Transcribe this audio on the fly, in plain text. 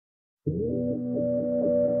Hey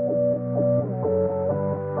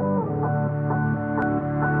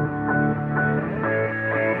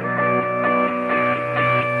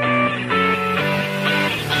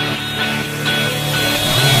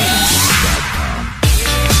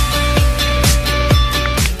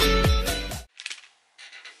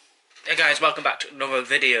guys, welcome back to another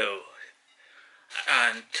video,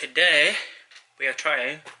 and today we are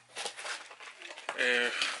trying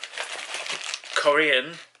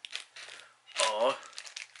Korean or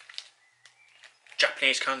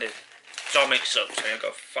Japanese candy. It's all mixed up, so I've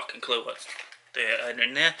got a fucking clue what's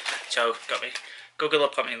in there. So got me Google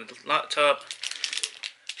up on my laptop.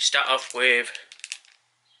 Start off with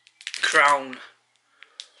Crown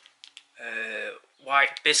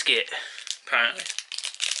white biscuit, apparently.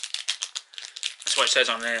 That's what it says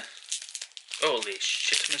on there. Holy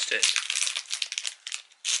shit, I missed it.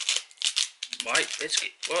 White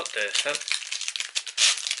biscuit. What the hell?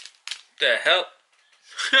 The hell?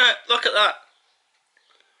 Look at that.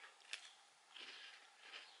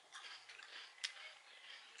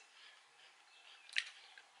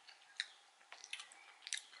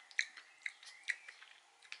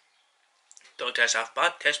 Don't taste half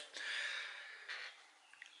bad. Tastes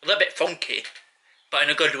a little bit funky, but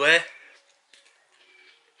in a good way.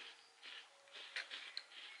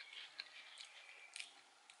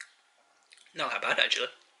 Not that bad actually.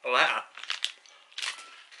 I like that.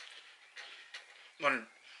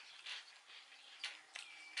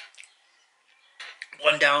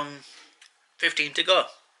 One down, 15 to go.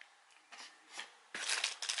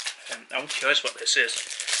 I'm curious what this is.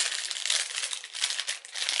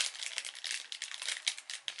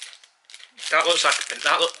 That looks like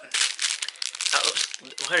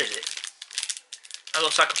where is it? That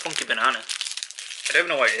looks like a funky banana. I don't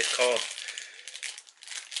know what it's called.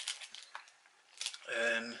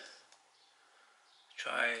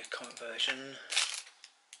 Try conversion.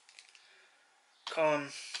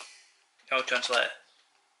 No translator.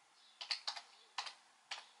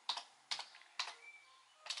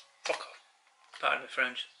 Fuck off. Pardon the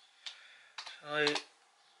French.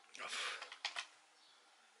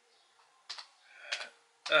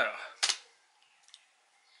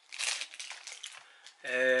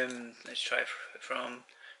 Let's try from.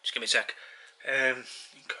 Just give me a sec.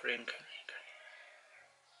 Korean.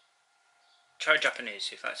 Try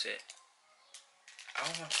Japanese if that's it.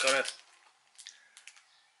 Oh my god!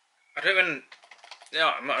 I don't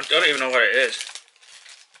even know what it is.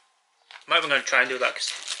 I'm not even going to try and do that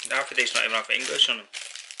because half of these not even have English on them.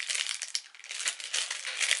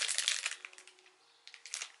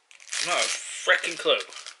 I've not a freaking clue.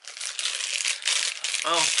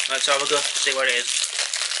 Oh, let's have a go, see what it is.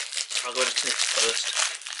 I'll go to sniff first.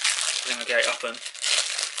 I'm going to get it open.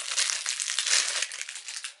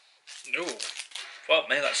 Ooh, fuck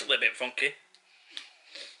me, that's a little bit funky.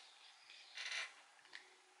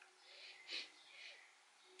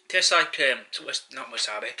 Tastes like, not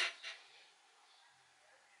wasabi.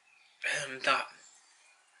 That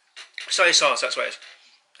soy sauce, that's what it is.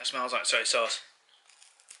 That smells like soy sauce.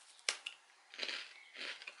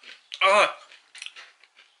 Oh,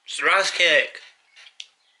 it's rice cake.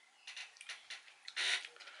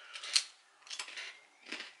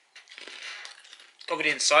 Covered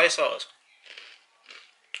in soy sauce.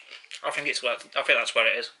 I think that's what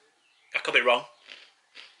it is. I could be wrong.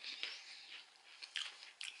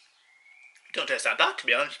 Don't taste that bad, to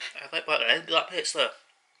be honest. I like black bits though.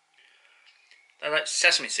 They're like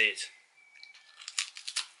sesame seeds.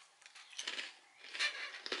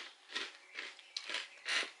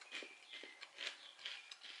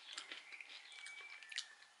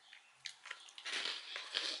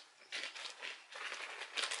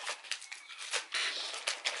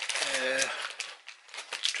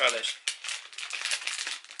 Let's try this.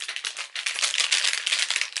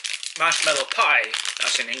 Marshmallow pie,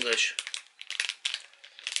 that's in English.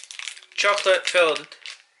 Chocolate filled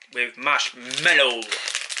with marshmallow.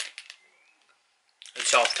 It's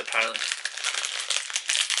soft apparently.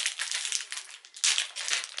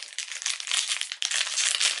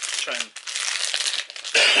 Try and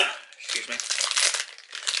excuse me.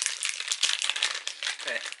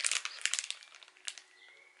 Okay.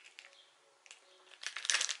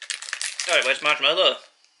 Alright, where's marshmallow?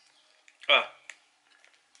 Oh.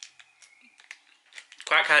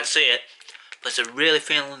 Quite can't see it. But it's a really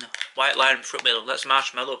thin white line fruit middle. That's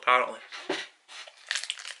marshmallow apparently.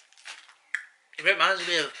 It reminds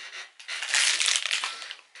me of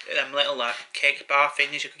them little like cake bar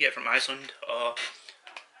things you could get from Iceland or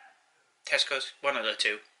Tesco's, one of the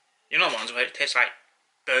two. You know the ones where it tastes like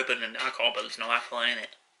bourbon and alcohol but there's no alcohol in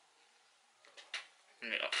it.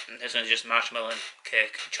 And this one's just marshmallow and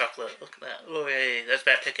cake and chocolate. Look at that. Oh, hey, there's a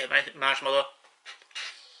better picture of marshmallow.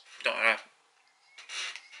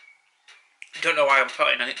 Don't know why I'm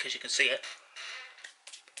putting on it because you can see it.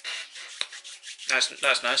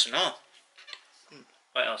 That's nice and all.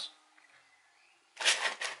 What else?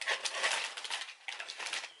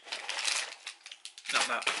 Not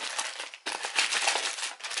that.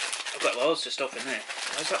 I've got loads of stuff in there.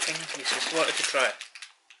 Where's that thing your sister wanted to try?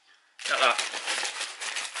 Not that.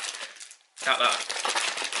 Not that.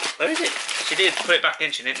 Where is it? She did put it back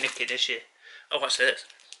in, she didn't nick it, did she? Oh, what's this?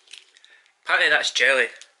 Apparently that's jelly.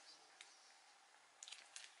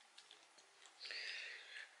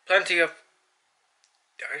 Plenty of...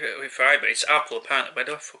 I don't know if I, but it's apple apparently. Where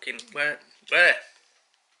do I fucking... Where? I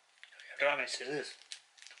don't have any scissors.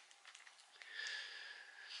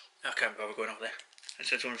 I can't bother going over there. It's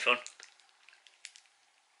just having fun.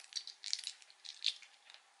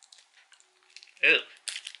 Ew.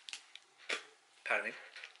 Pardon me.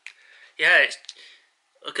 Yeah, it's...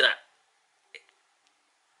 Look at that.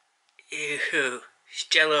 Ew. It's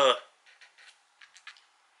jello.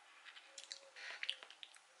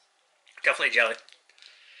 Definitely jelly.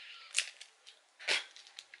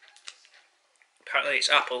 Apparently it's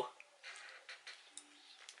apple.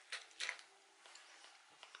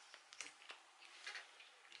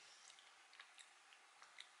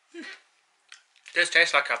 Does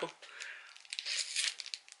taste like apple.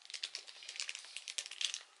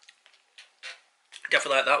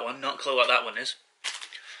 Definitely like that one. Not a clue what that one is.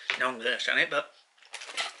 No, I'm going to understand it, but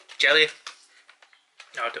jelly.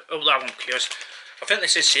 No, oh, that one curious. I think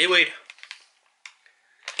this is seaweed.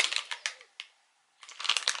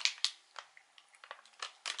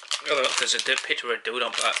 Oh, look, there's a picture of a dude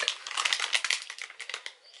on back.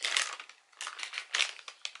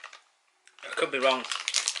 I could be wrong.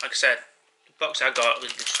 Like I said, the box I got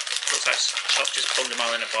looks like Shop just pulled them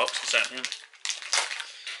all in a box and sent me them.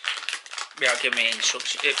 Yeah, give me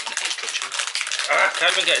instructions. I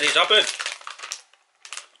can't even get these open.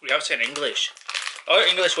 We have to say in English. Oh,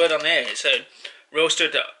 English word on there. It said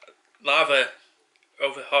roasted lava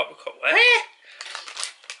over hot. Where?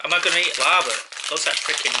 Am I going to eat lava? Looks like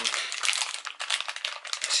freaking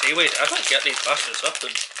seaweed. I don't get these bastards often.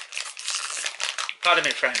 Pardon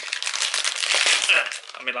me, friend.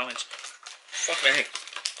 I mean, lemons. Fuck me.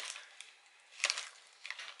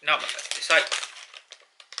 No, it's like.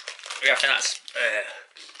 Yeah, I think that's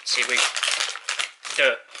seaweed.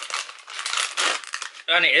 Dirt.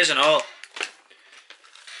 And it is and all.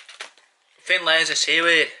 Thin layers of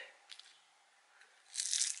seaweed.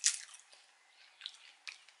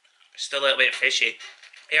 Still a little bit fishy.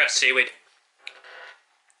 Yeah, it's seaweed.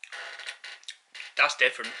 That's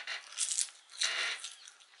different.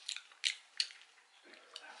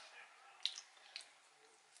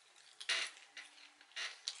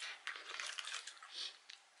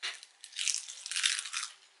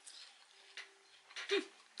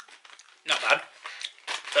 Not bad.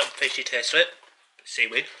 Little fishy taste to it.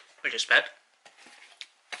 Seaweed, which is bad.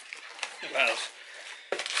 What else?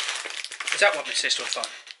 Is that what my sister was on?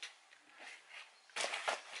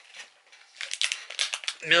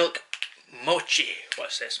 Milk mochi.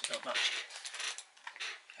 What's this? Milk mochi.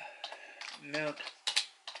 Milk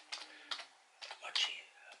mochi.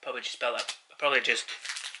 I'll probably just spell that. I'll probably just.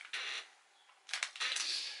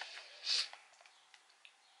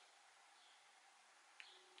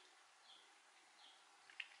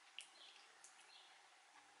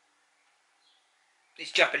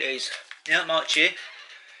 It's Japanese. Milk mochi.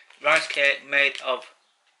 Rice cake made of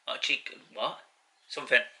mochi. What?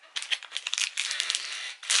 Something.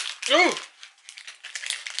 Ooh!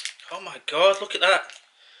 Oh my god, look at that.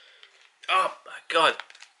 Oh my god.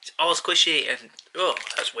 It's all squishy and oh,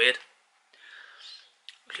 that's weird.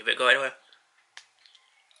 I'll give it a go anyway.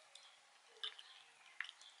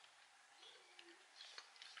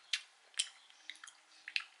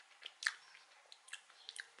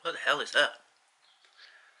 What the hell is that?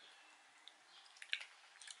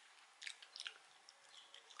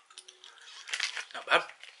 Not bad.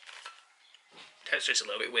 Texture's a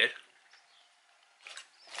little bit weird.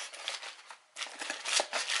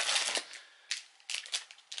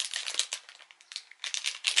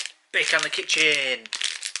 Bake on the kitchen.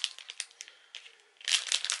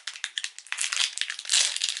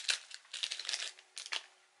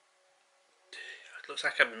 It looks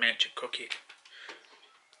like a miniature cookie.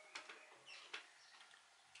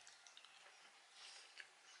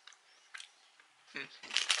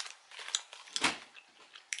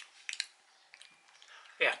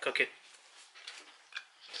 Yeah, cookie.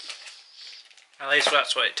 At least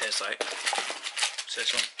that's what it tastes like. It's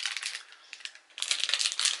this one.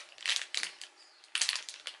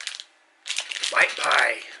 white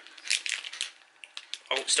pie.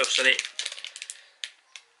 All the stuff's on it.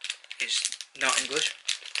 It's not English.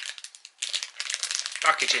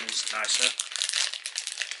 Packaging's nicer.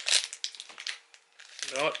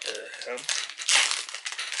 What the hell?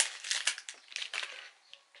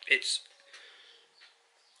 It's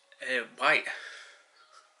white.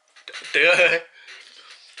 Duh.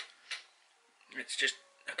 It's just,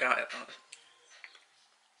 I can't.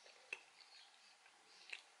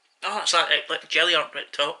 Oh, it's like jelly on the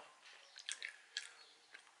top.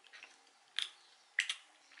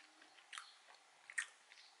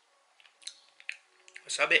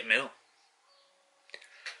 What's that bit of milk?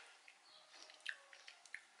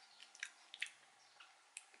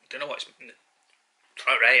 I don't know what's.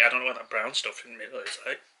 Alright, I don't know what that brown stuff in the middle is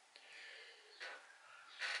like.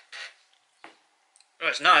 Oh,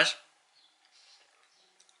 it's nice.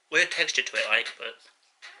 Weird texture to it, like, but.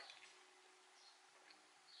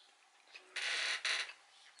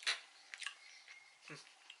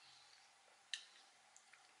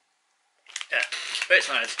 Yeah, but it's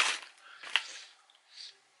nice.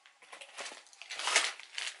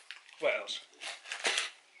 What else?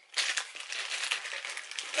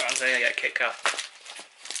 Oh, I'm saying I get a Kit Kat.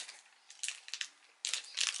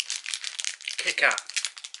 Kit Kat.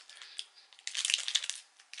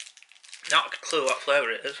 Not a clue what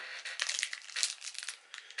flavour it is.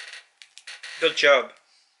 Good job.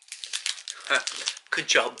 Good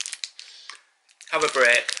job. Have a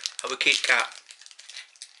break. Have a Kit Kat.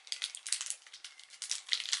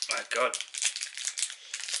 My God.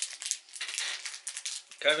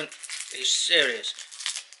 Kevin, are you serious?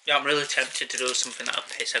 Yeah, I'm really tempted to do something that'll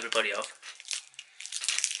piss everybody off.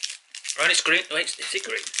 Right, it's green. Wait, is it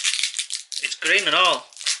green? It's green and all.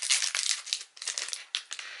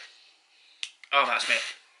 Oh, that's me.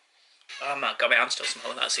 Oh my God, my hand's still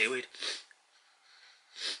smelling that seaweed.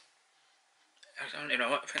 I don't even know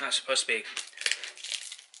what I think that's supposed to be.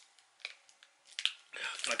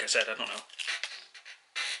 Like I said, I don't know.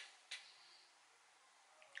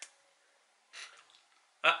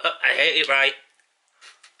 I hate it, right?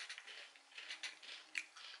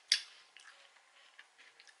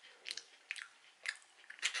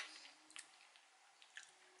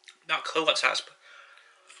 Not a clue what's that.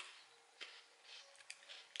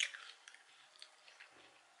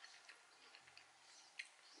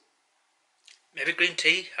 Maybe green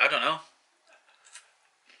tea? I don't know.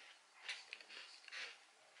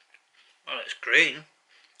 Well, it's green.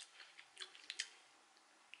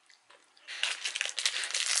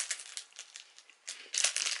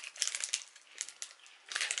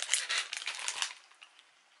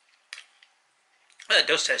 Well, it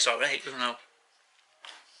does taste alright, doesn't it?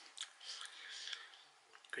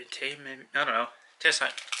 Green tea, maybe? I don't know. It tastes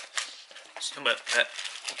like something, but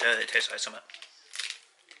it tastes like something.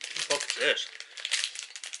 What the fuck is this?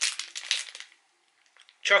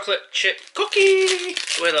 Chocolate chip cookie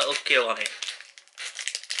with a little kill on it.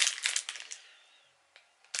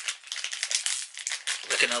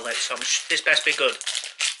 We're gonna let some. This best be good,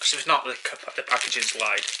 because if it's not, the packaging's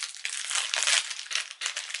lied.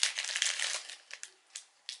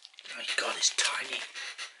 Oh my God, it's tiny.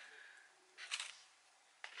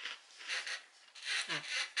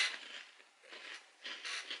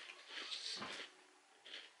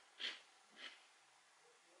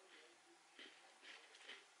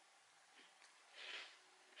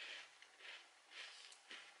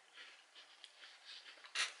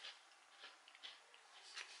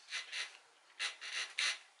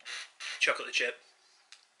 Chocolate chip.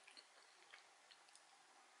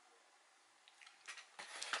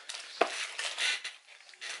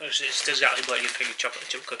 It's exactly what you think a chocolate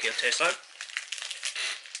chip cookie will taste like.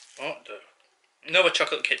 What the? No, a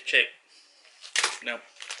chocolate chip. No. What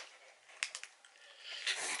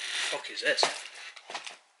the fuck is this?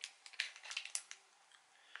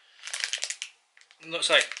 It looks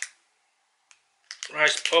like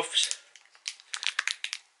rice puffs.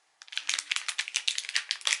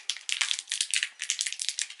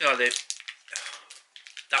 No, that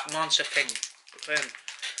monster thing.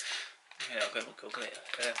 Yeah, I'll go get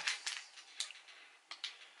it.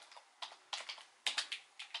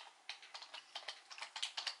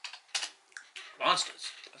 Monsters?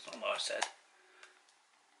 That's not what I said.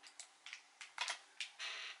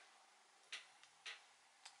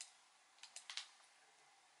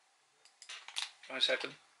 1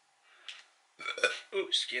 second. Ooh,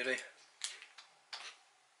 excuse me.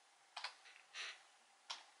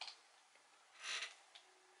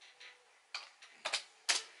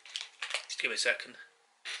 Just give me a second.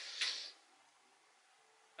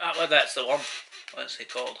 Ah, well, that's the one. What's it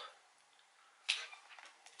called?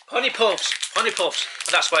 Honey Puffs! Honey puffs.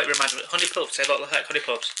 That's what it reminds me of. Honey puffs. They look like honey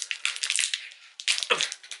puffs.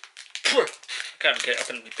 I can't get it up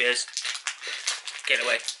in my beers. Get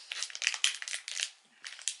away.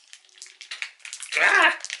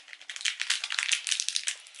 Ah!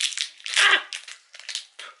 Ah!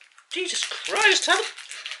 Jesus Christ, how the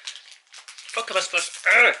fuck am I supposed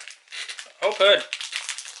to... Open!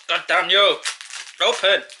 God damn you!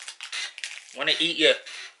 Open! I want to eat you.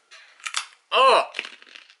 Oh!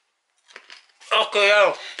 Okay,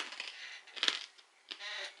 hell.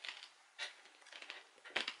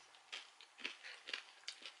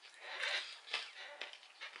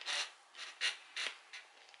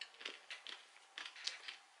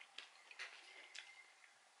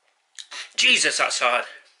 Jesus, that's hard.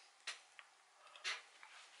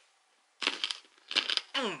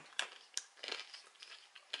 I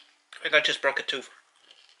think I just broke a tooth.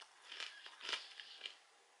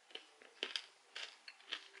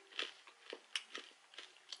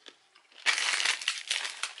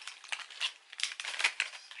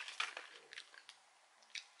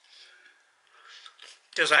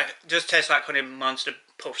 Just tastes like honey monster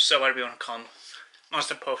puffs or whatever you want to call them.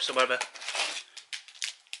 Monster puffs or whatever.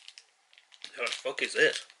 What the fuck is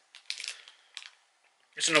this?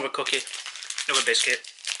 It's another cookie. Another biscuit.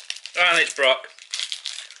 And it's Brock.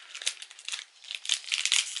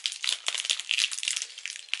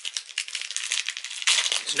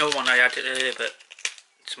 It's no one I had earlier, but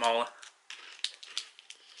smaller.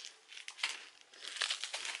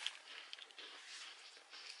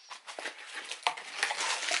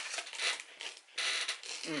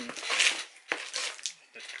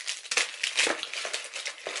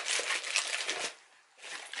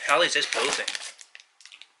 Hell is this building?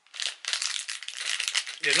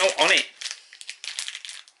 There's no on it.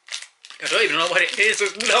 I don't even know what it is.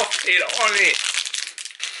 There's nothing on it.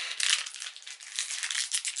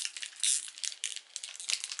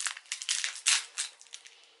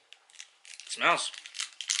 It smells.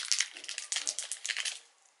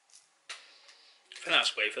 I think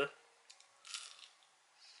that's wafer.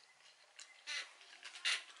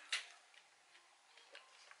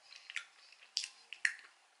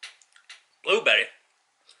 Blueberry.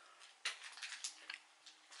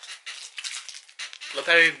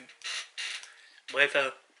 Blueberry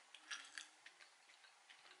wafer.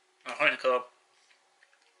 A honeycomb.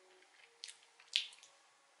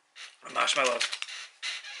 A marshmallow.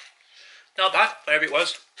 Not bad, whatever it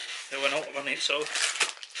was. There were no on it, so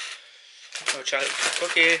no chocolate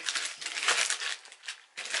cookie.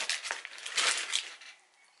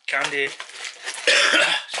 Candy.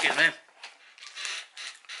 Excuse me.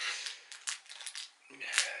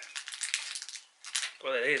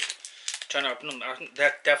 Well, it is. Trying to open them.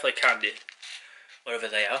 They're definitely candy. Wherever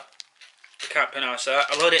they are. I can't pronounce that.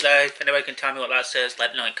 I'll load it there. If anybody can tell me what that says,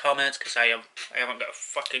 let me know in comments, because I haven't got a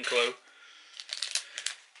fucking clue.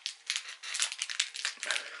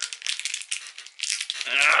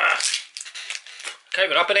 Can't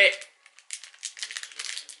even open it.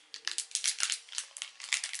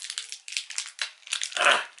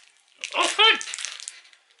 Open!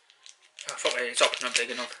 Oh fuck me, it's open not big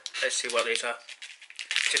enough. Let's see what these are.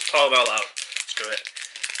 Just pour them all out. Screw it.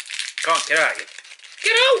 Come on, get out.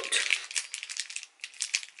 Get out!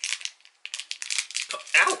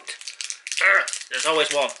 Get out! There's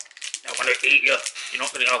always one. I want to eat you. You're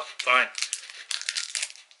not gonna go. Fine.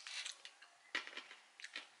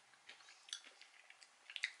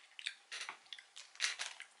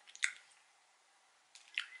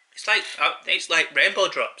 It's like rainbow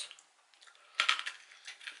drops.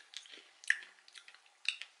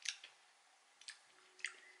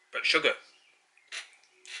 But sugar.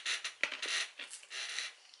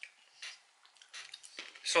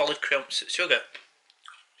 Solid clumps of sugar.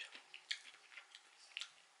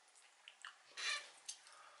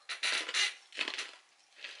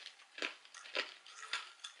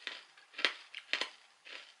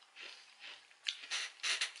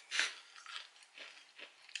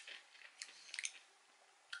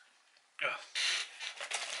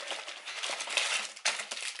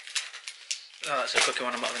 Oh, that's a cookie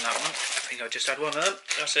one. I'm not having that one. I think I just had one of them.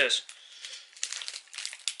 That's this.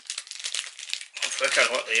 I forget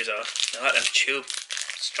what these are. They're like them tube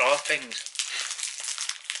straw things.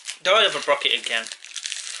 Do I ever brock it again?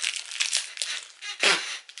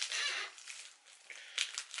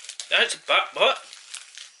 That's a back butt.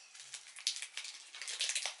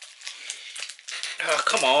 Oh,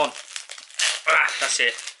 come on. Ah, that's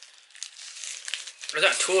it. There's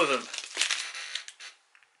that two of them.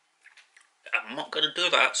 I'm not going to do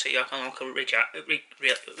that, so I can reach out.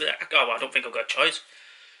 Oh, I don't think I've got a choice.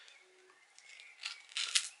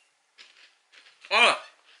 Oh!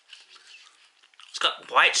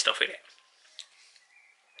 got white stuff in it.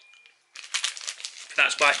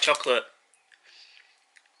 That's white chocolate.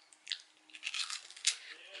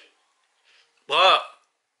 What?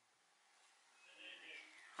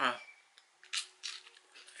 Oh.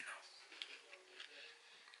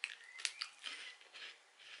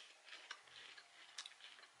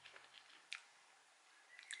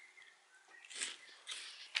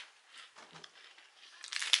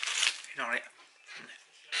 You know it.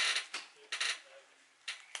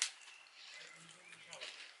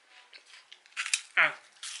 Ah.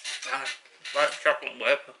 White chocolate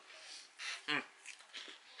wafer.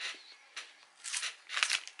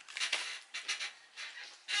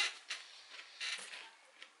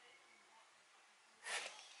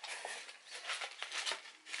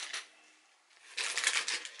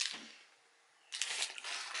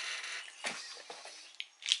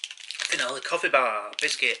 Vanilla coffee bar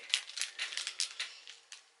biscuit.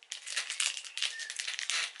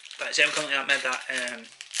 That's the same company that made that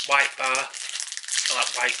white bar, or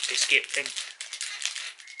that white biscuit thing,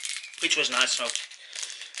 which was nice enough.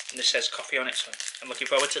 And this says coffee on it, so I'm looking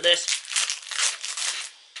forward to this.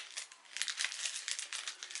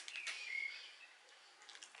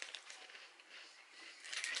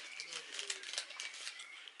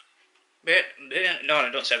 But,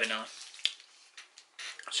 no, don't say vanilla.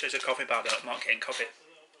 It says a coffee bar, but I'm not getting coffee.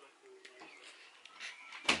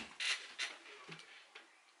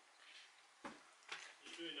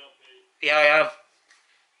 Yeah, I am.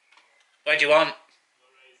 What do you want?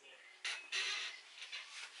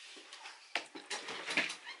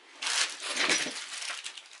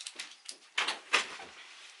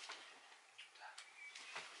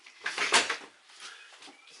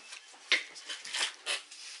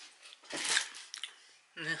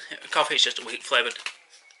 Coffee is just a weak flavoured.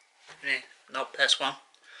 Yeah, not the best one.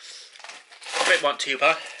 Brit wasn't too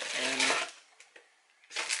bad.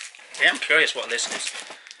 Yeah, I'm curious what this is.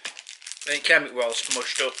 It can be well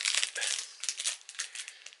smushed up.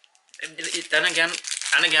 Then again,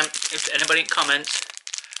 if anybody comments,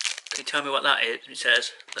 can you tell me what that is? It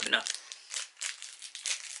says, let me know.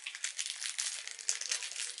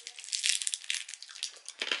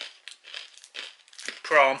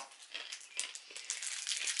 Prom.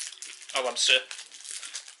 Oh, lobster.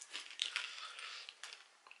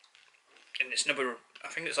 And it's another, I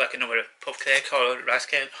think it's like another puff cake or rice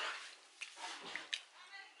cake.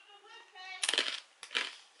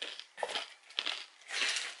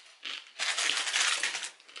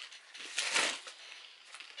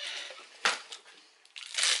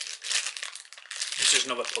 This is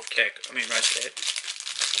another puff cake, I mean rice cake.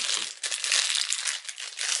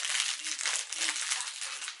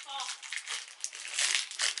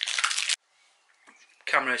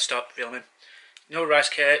 Camera stopped filming. No rice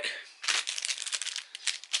cake.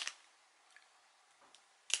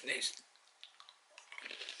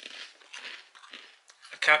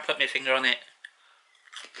 I can't put my finger on it.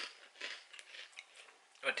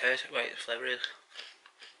 What taste? Wait, the flavour is.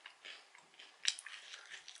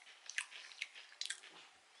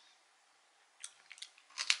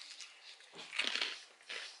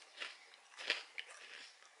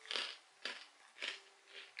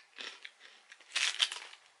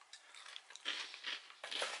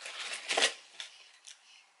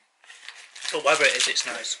 But whatever it is, it's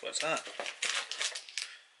nice. What's that?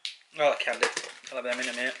 Oh, candy. I'll have them in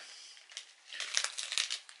a minute.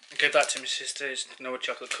 I'll give that to my sister's no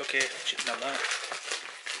chocolate cookie. She can have that.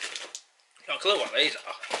 Not a clue what these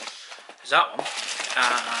are. There's that one.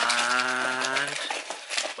 And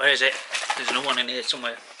where is it? There's another one in here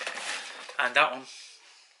somewhere. And that one.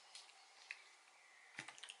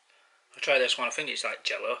 I'll try this one. I think it's like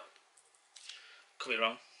Jello. Could be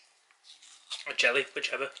wrong. Or jelly,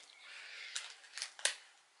 whichever.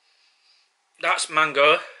 That's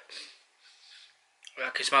mango. I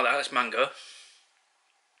can smell that. That's mango.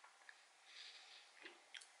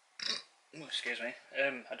 Oh, excuse me. I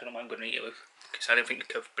don't know what I'm going to eat it with because I didn't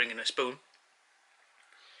think of bringing a spoon.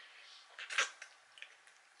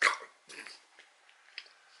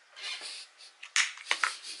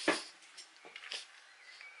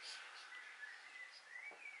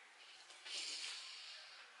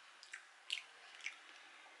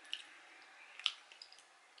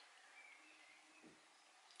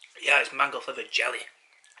 Yeah, it's mango flavoured jelly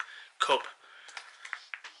cup.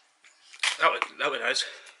 That would nice.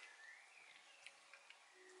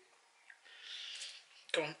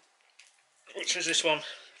 Come on. Which is this one?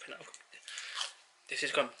 This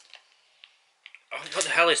is gone. Oh, what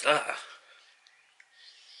the hell is that?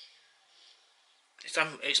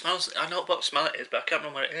 It smells. I know what smell it is, but I can't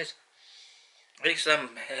remember what it is. I think it's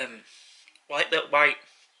white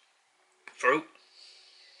fruit.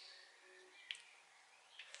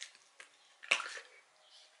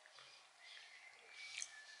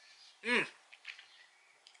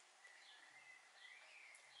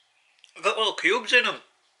 cubes in them.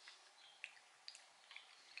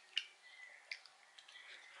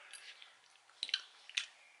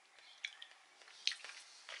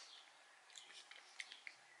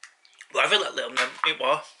 Whatever that little name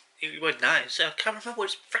it was nice. I can't remember what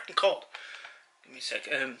it's freaking called. Give me a sec.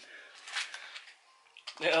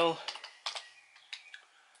 Little.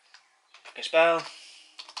 Okay, spell.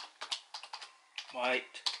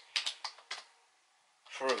 White.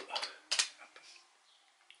 Fruit.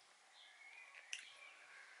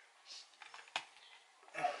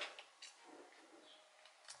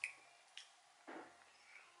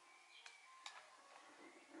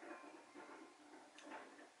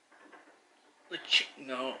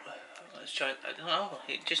 No, let's try. I don't know.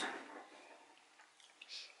 It just.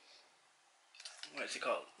 What is it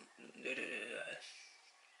called?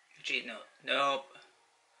 Gee, no, no.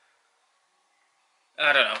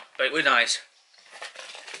 I don't know, but it was nice.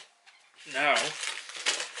 Now,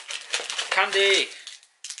 candy.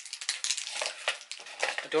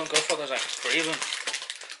 I don't go for those like 3 of them.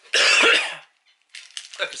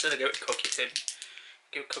 Like I said, I give it a cookie tin.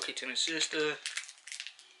 Give a cookie to my sister.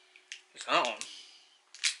 What's that one?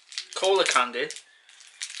 Cola candy.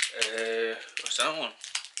 What's that one?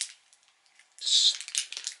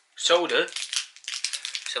 Soda.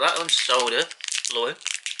 So that one's soda. Lower.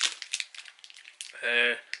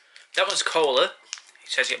 That one's cola. It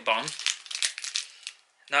says it bond.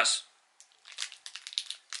 That's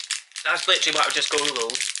literally what I just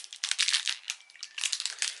googled.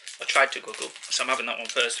 I tried to Google, so I'm having that one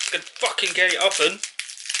first. If I can fucking get it open.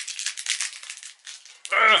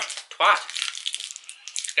 Twat.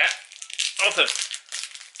 Get open.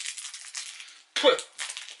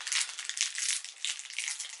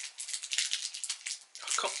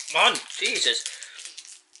 Oh, come on, Jesus.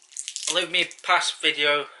 I'll leave me past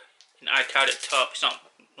video in iCard at the top. It's not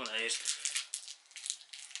one of these.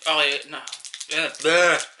 Oh, yeah, no.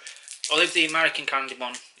 Yeah. I'll leave the American Candy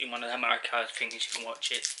one in one of them iCard things. You can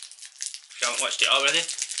watch it if you haven't watched it already.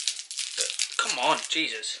 But, come on,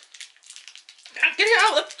 Jesus. Get it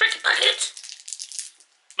out of the freaking packet!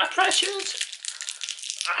 My precious!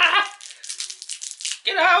 Ah!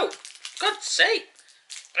 Get out! God's sake!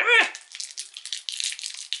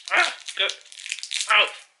 Get out!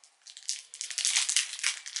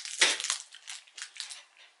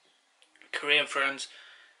 Korean friends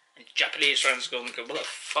and Japanese friends going, what the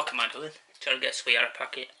fuck am I doing? Trying to get a sweetheart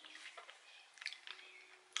packet.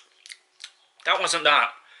 That wasn't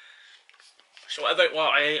that. So whatever it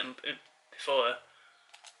was I ate before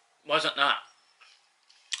wasn't that.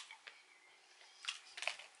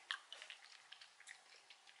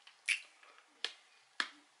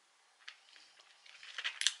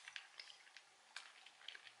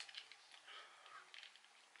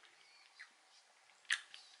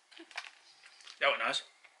 That was nice.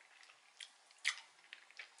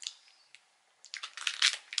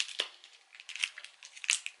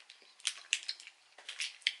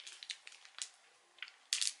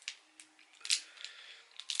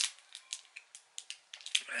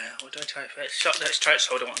 What do I try first? Let's try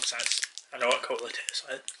soda one because I know what cola tastes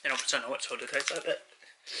like. You know, I know what soda tastes like, but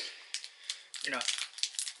you know,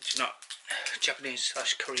 it's not Japanese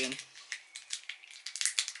 / Korean.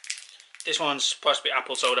 This one's supposed to be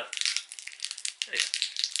apple soda.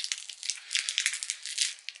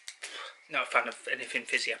 Not a fan of anything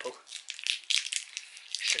fizzy apple.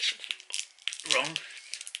 It's just wrong.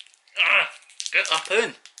 Ah, get up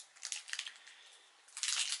in.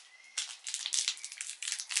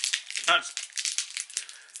 That's.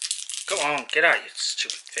 Come on, get out, you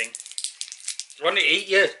stupid thing. I want to eat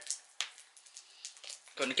you.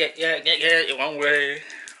 Gonna get you one way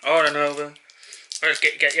or another. Let's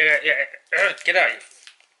get out, you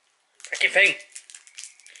fucking thing.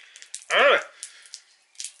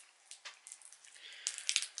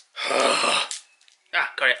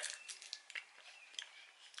 Got it.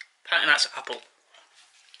 Apparently that's apple.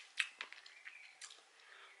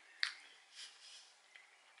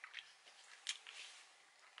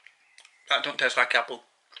 That don't taste like apple.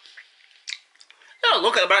 No,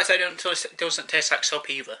 look at the bright side, it doesn't taste like soap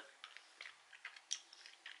either.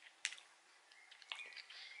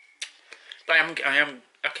 But I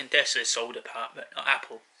can taste the soda part, but not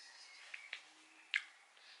apple.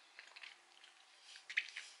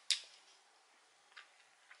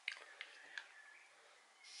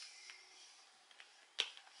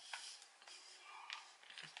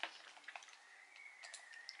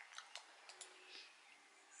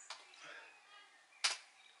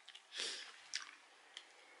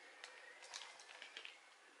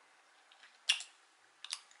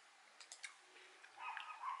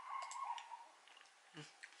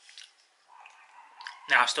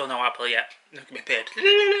 Nah, still no Apple yet. Not gonna be paid.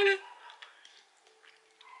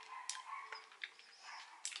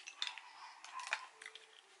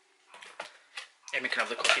 Amy can have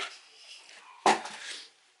the cookie.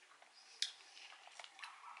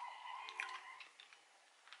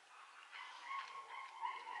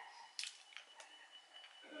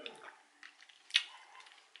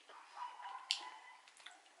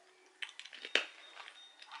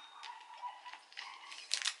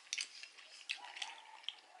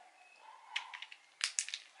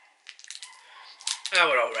 That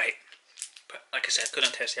were alright. But like I said,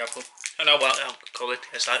 couldn't taste the apple. I know what alcohol it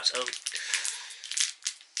tastes like, so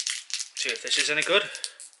see if this is any good.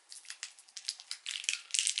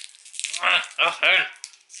 Oh, hey.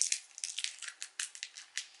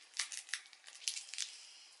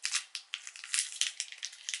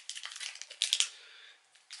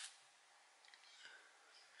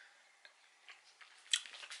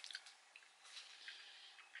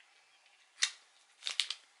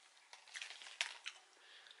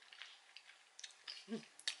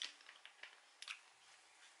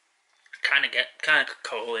 Kind of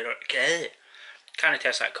cola. Kind of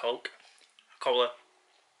tastes like Coke, cola.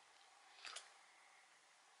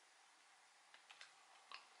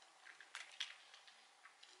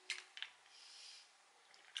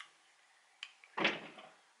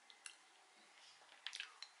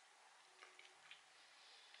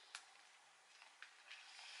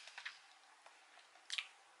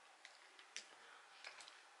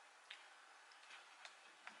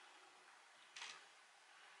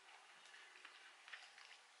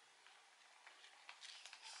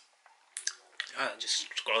 Just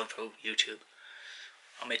scrolling through YouTube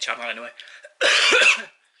on my channel anyway.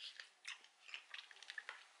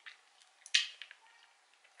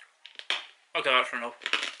 Okay, that's enough.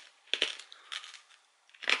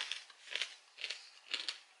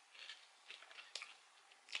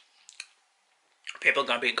 People are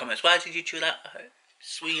gonna be in comments. Why did you chew that?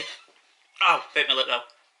 Sweet. Oh, bit my lip though.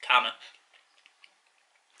 Karma.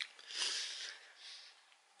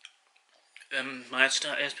 My answer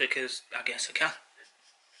is because I guess I can.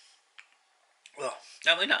 Well,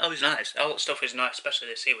 I mean, that was nice. All that stuff is nice, especially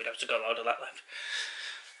the seaweed. I have to go a load of that left.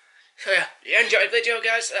 So yeah, you enjoyed the video,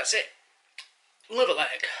 guys. That's it. Leave a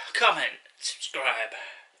like, comment, subscribe,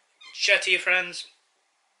 share to your friends,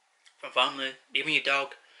 from family, even your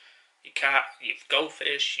dog, your cat, your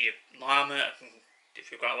goldfish, your llama,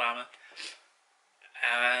 if you've got a llama.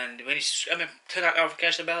 And when you turn that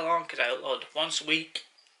notification bell on, because I upload once a week.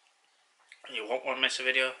 And you won't want to miss a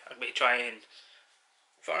video. I'll be trying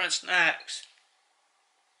foreign snacks,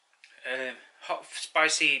 hot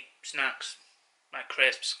spicy snacks, like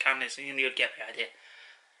crisps, candies, and you'd get the idea.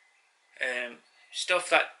 Stuff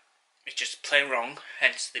that is just plain wrong,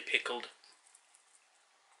 hence the pickled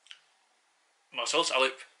mussels. I'll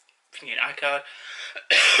look for your iCard.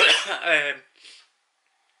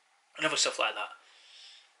 And other stuff like that.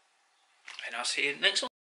 And I'll see you next one.